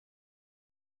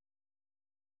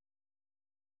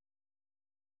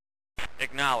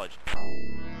Acknowledged.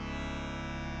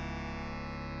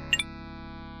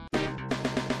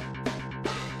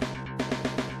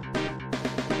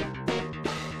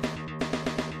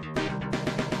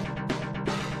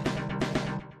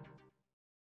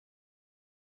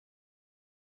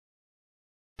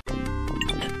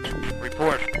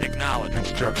 Report. Acknowledged.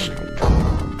 Construction.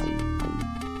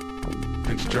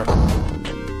 Construction.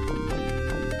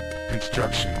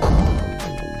 Construction.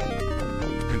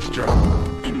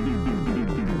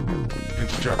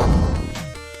 Construction.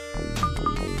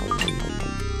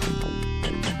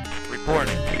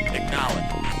 Reporting.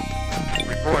 Acknowledged.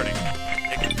 Reporting.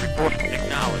 Report.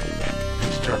 Acknowledged.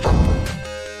 Construction.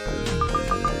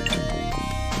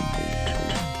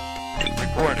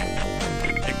 Reporting.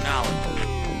 Acknowledged.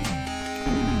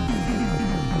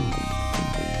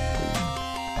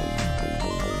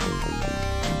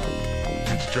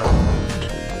 Construction.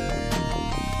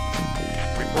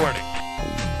 Reporting.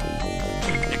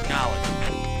 Acknowledged.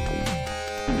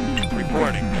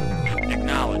 Reporting.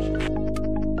 Acknowledged.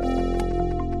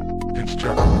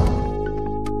 Construction.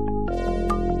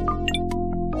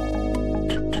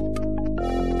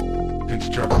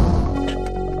 Construction.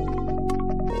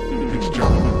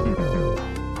 Construction.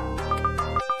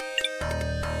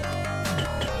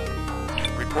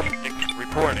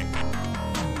 Reporting.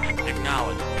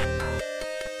 Acknowledged.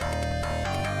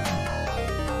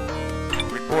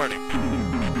 Reporting.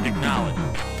 Acknowledged.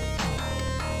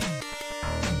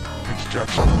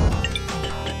 Construction.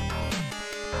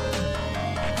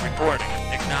 Reporting.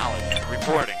 Acknowledged.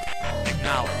 Reporting.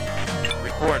 Acknowledged.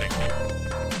 Reporting.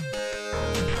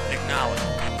 Acknowledged.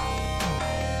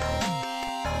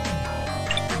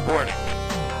 Reporting.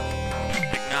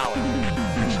 Acknowledged.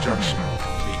 Construction.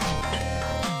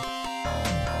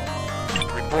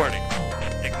 Reporting.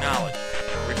 Acknowledged.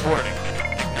 Reporting.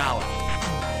 Acknowledged.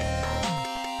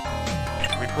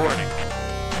 Reporting.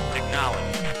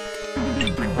 Acknowledged.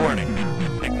 Reporting.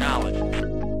 Acknowledged.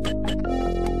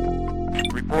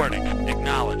 Reporting.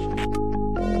 Acknowledged.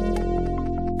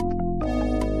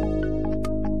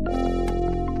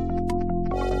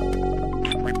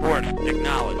 Report.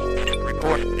 Acknowledged.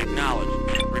 Report. Acknowledged.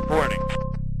 Reporting.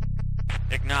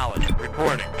 Acknowledged.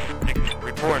 Reporting.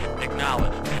 Report.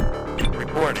 Acknowledged.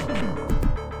 Reporting.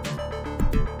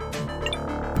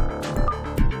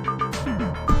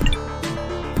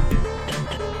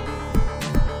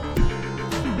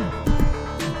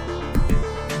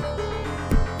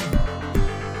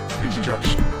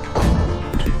 Construction.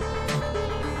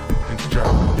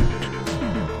 Construction.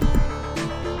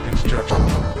 Construction.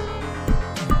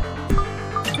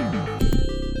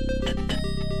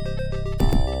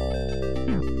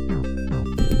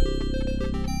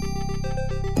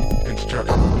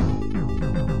 Construction.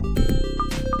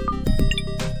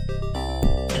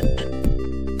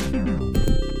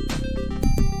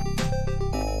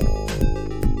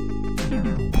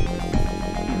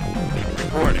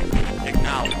 Reporting.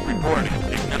 Acknowledged. Reporting.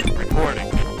 Reporting.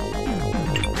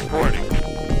 Reporting.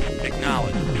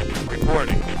 Acknowledged.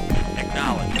 Reporting.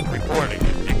 Acknowledged. Reporting.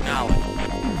 Acknowledged.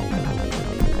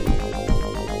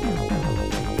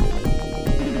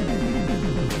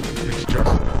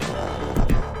 Construction.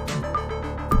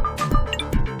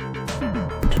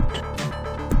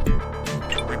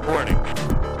 Reporting.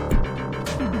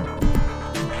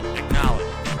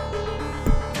 Acknowledged.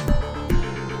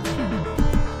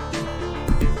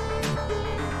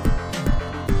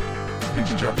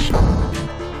 Construction.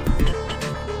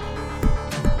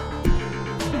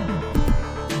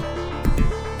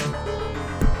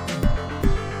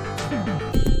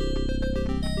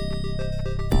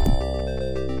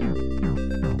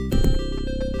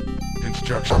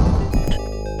 Construction.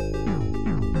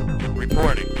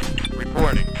 Reporting.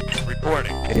 Reporting.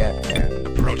 Reporting.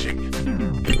 Approaching.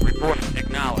 Report.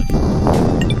 Acknowledged.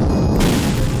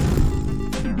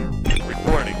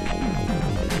 Reporting.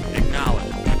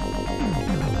 Acknowledged.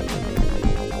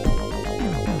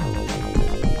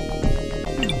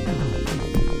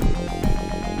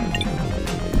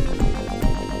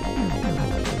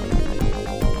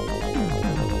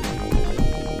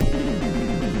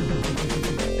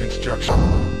 Construction.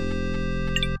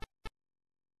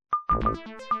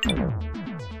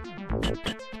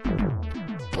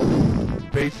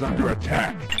 Base under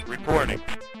attack. Reporting.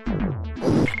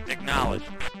 Acknowledged.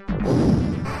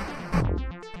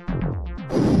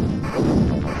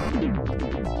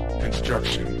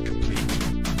 Construction complete.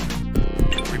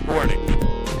 Reporting.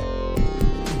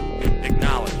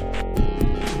 Acknowledged.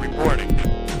 Reporting.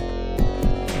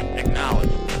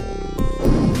 Acknowledged.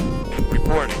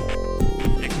 Reporting.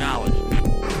 Acknowledged.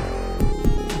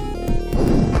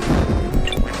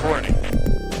 Reporting.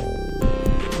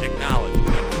 Acknowledged.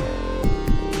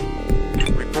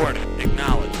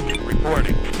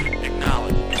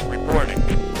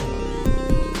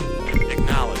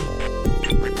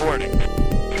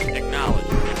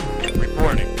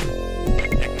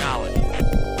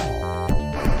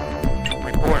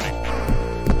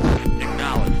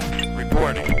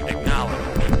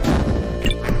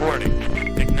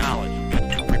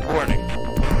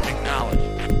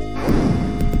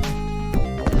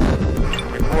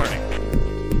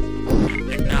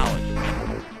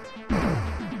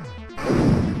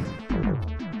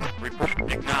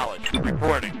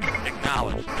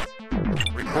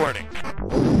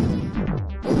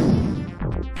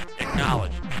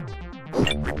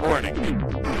 Reporting.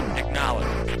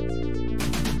 Acknowledged.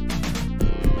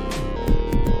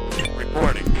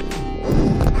 Reporting.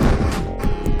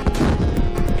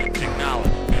 Acknowledged.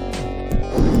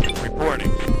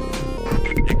 Reporting.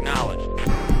 Acknowledged.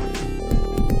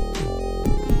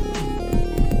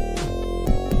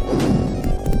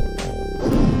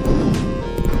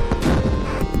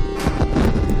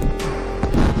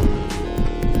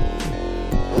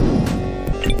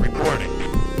 Reporting.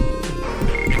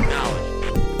 Acknowledged.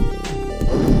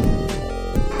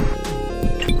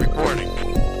 Reporting. Acknowledged. Reporting.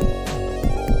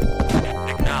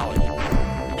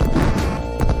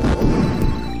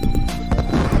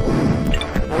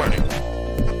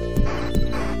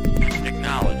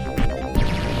 Acknowledged.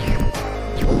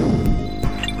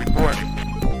 Reporting.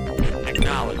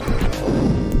 Acknowledged.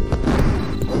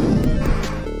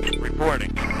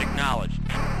 Reporting. Acknowledged.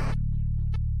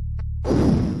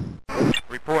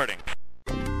 Reporting.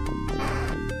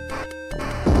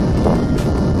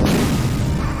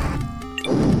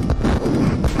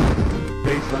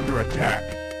 Base under attack.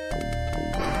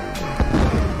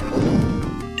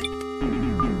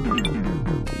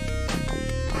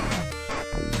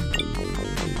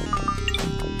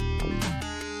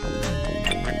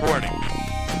 Reporting.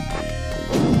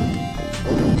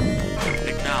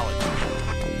 Acknowledged.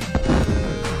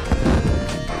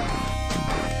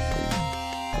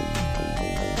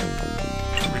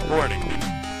 Reporting.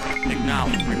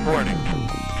 Acknowledged. Reporting.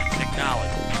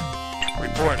 Acknowledged.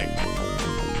 Reporting.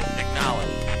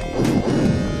 Acknowledged.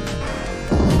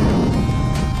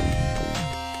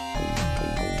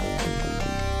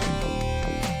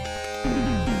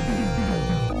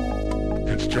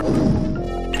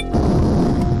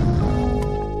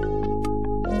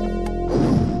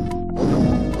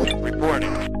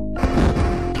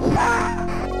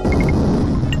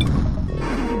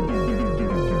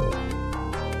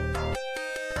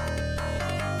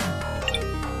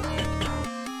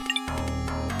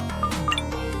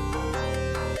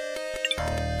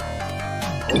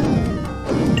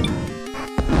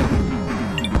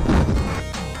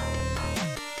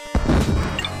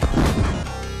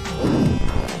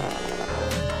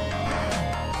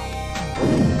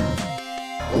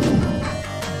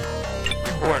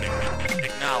 Reporting. Reporting.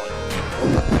 Acknowledged.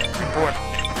 Reporting.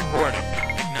 Reporting.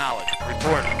 Acknowledged. Reporting. Acknowledged.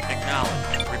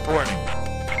 Reporting.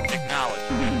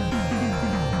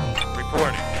 Acknowledged. Reporting.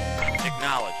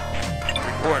 Acknowledged. Reporting. Acknowledged.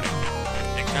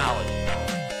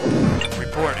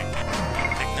 Reporting. Acknowledged.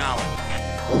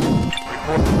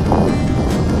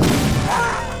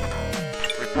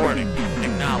 Reporting.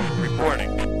 Acknowledged.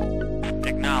 Reporting.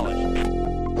 Acknowledged.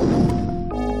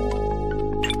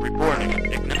 Reporting.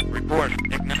 Reporting.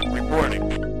 Reporting.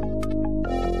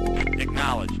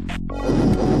 Acknowledged.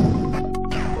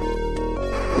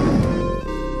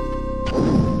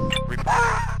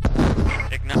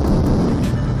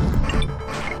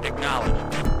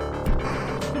 Acknowledged.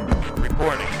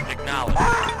 Reporting. Acknowledged.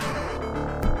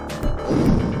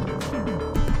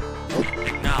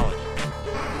 Acknowledged.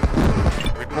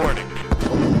 Reporting.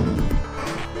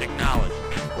 Acknowledged.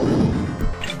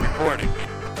 Reporting.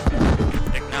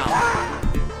 Acknowledged.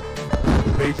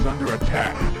 Base under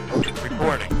attack.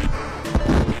 Reporting.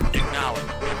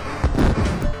 Acknowledged.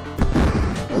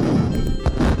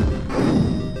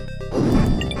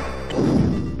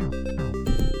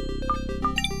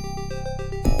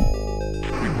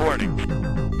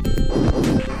 Reporting.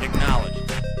 Acknowledged.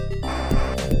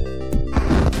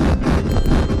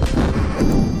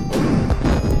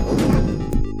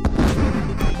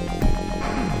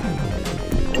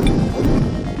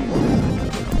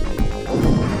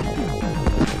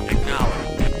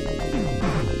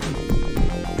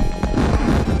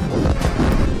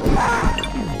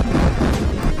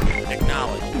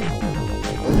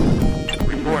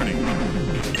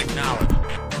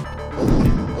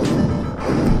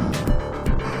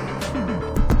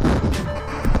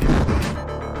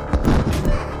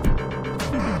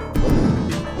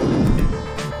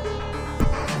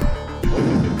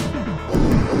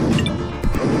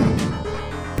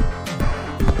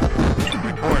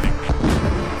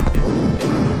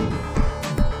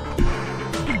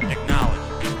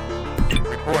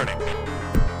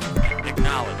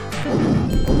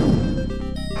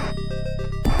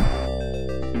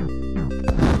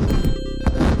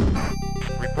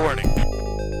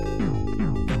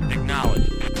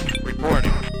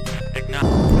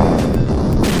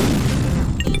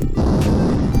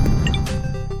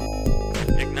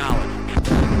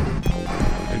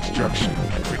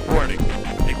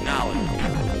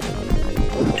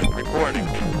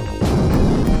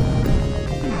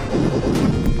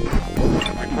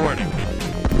 Reporting.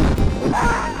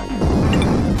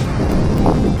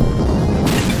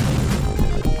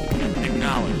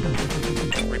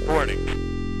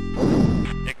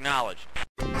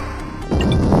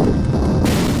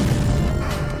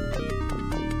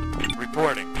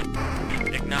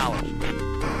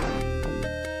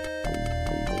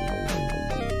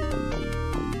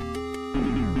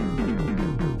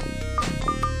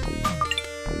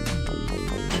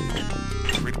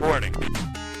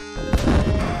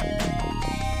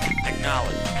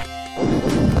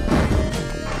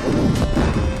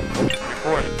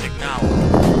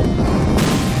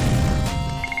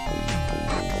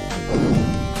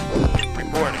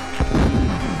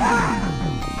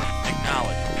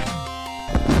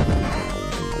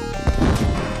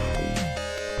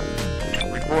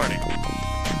 Reporting.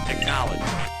 Acknowledged.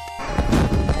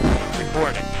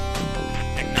 Reporting.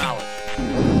 Acknowledged.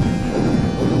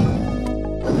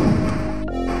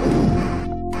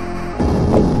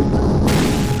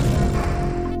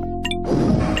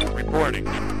 Reporting.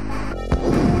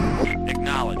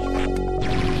 Acknowledged.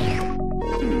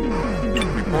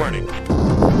 Reporting.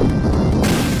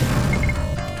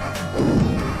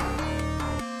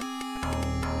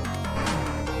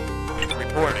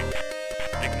 Reporting.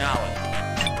 Acknowledged.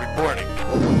 Reporting.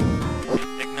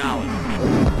 Acknowledged.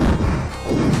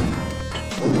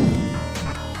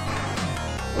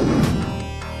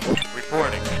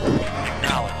 Reporting.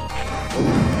 Acknowledged.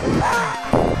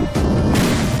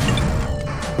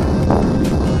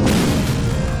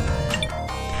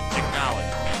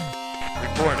 Acknowledged.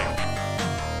 Reporting.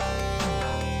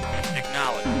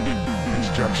 Acknowledged.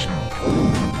 Instruction.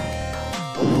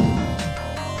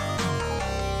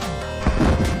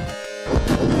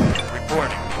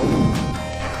 Reporting.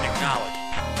 Acknowledged.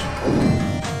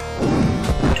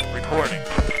 Reporting.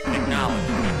 Acknowledged.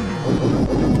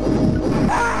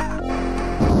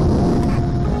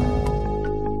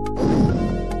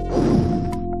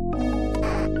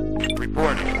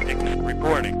 Reporting.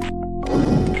 Reporting.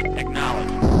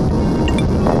 Acknowledged.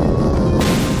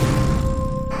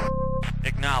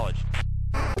 Acknowledged.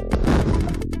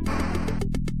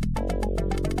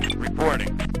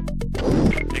 Reporting.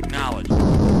 Acknowledged.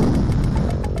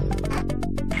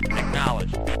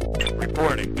 Acknowledged.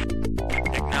 Reporting.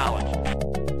 Acknowledged.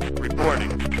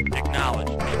 Reporting.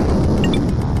 Acknowledged.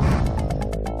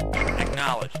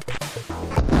 Acknowledged.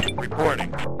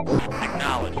 Reporting.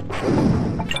 Acknowledged.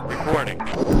 Reporting.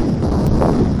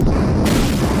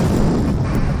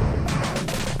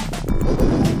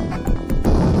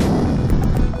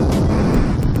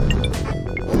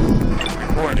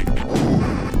 Reporting.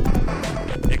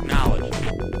 Acknowledged.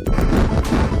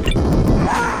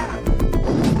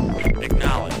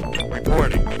 Acknowledged.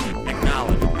 Reporting.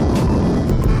 Acknowledged.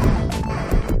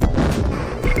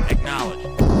 Acknowledged.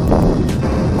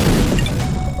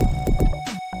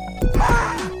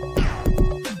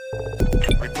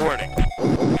 Reporting.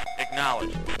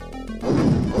 Acknowledged.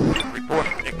 Report.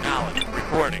 Acknowledged.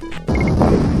 Reporting.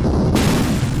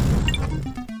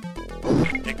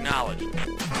 Acknowledged.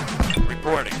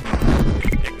 Reporting.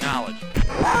 Acknowledged.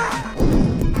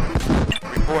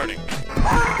 Reporting.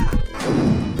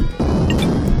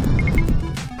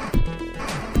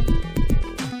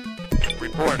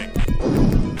 Reporting.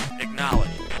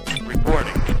 Acknowledged.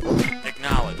 Reporting.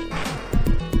 Acknowledged.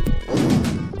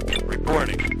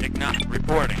 Reporting.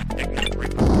 Reporting.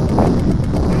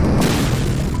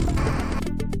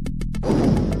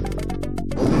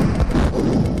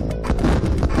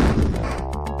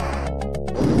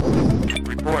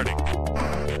 Reporting.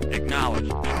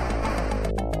 Acknowledged.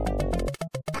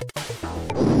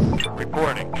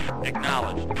 Reporting.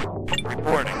 Acknowledged.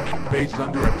 Reporting. Base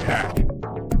under attack.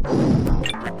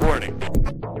 Reporting.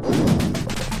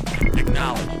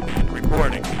 Acknowledged.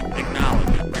 Reporting.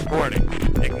 Acknowledged. Reporting.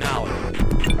 Acknowledged.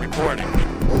 Reporting.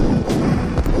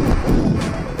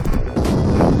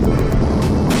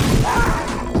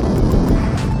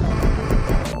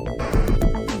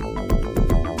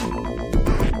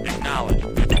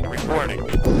 Acknowledged. Reporting.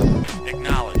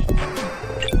 Acknowledged.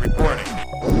 Reporting.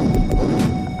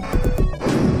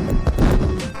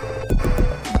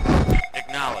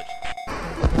 Acknowledged.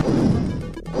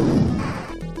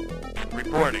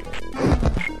 Reporting.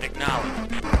 Acknowledged.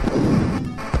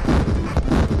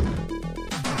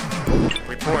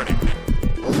 Reporting.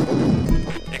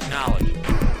 Acknowledged.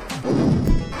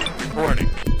 Reporting.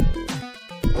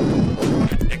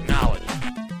 Acknowledged.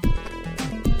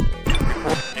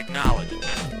 Acknowledged.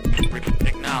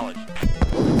 Acknowledged.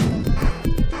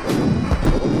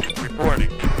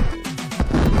 Reporting.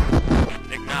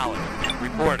 Acknowledged. Reporting. Acknowledged.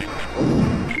 Reporting.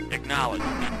 Acknowledged.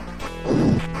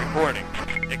 Reporting.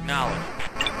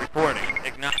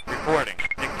 Reporting. Acknowledged.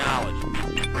 Reporting. Acknowledged.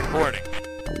 Reporting.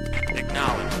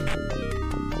 Acknowledged.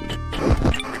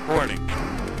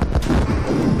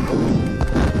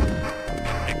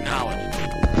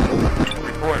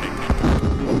 Reporting.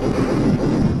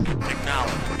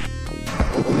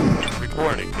 Acknowledged.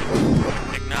 Reporting.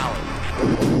 Acknowledged.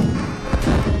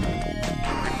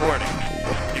 Reporting.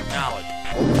 Acknowledged.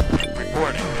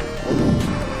 Reporting.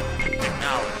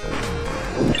 Acknowledged.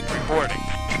 Reporting.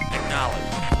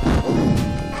 Acknowledged.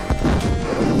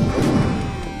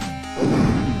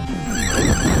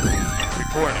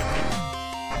 Reporting.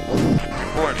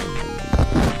 Reporting.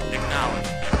 Acknowledged.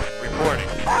 Reporting.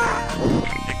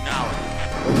 Acknowledged.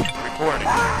 Reporting.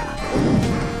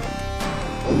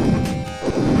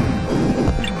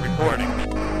 Reporting.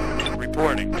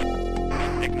 Reporting.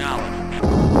 Acknowledged.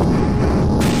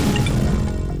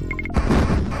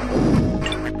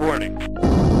 Reporting.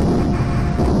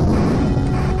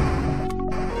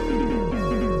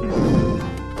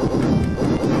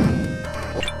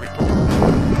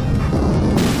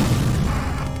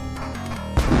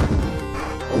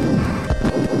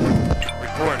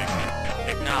 Reporting.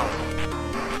 Acknowledged.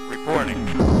 Reporting.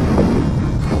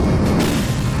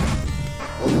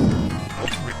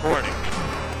 Reporting.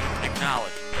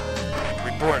 Acknowledged.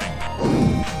 Reporting.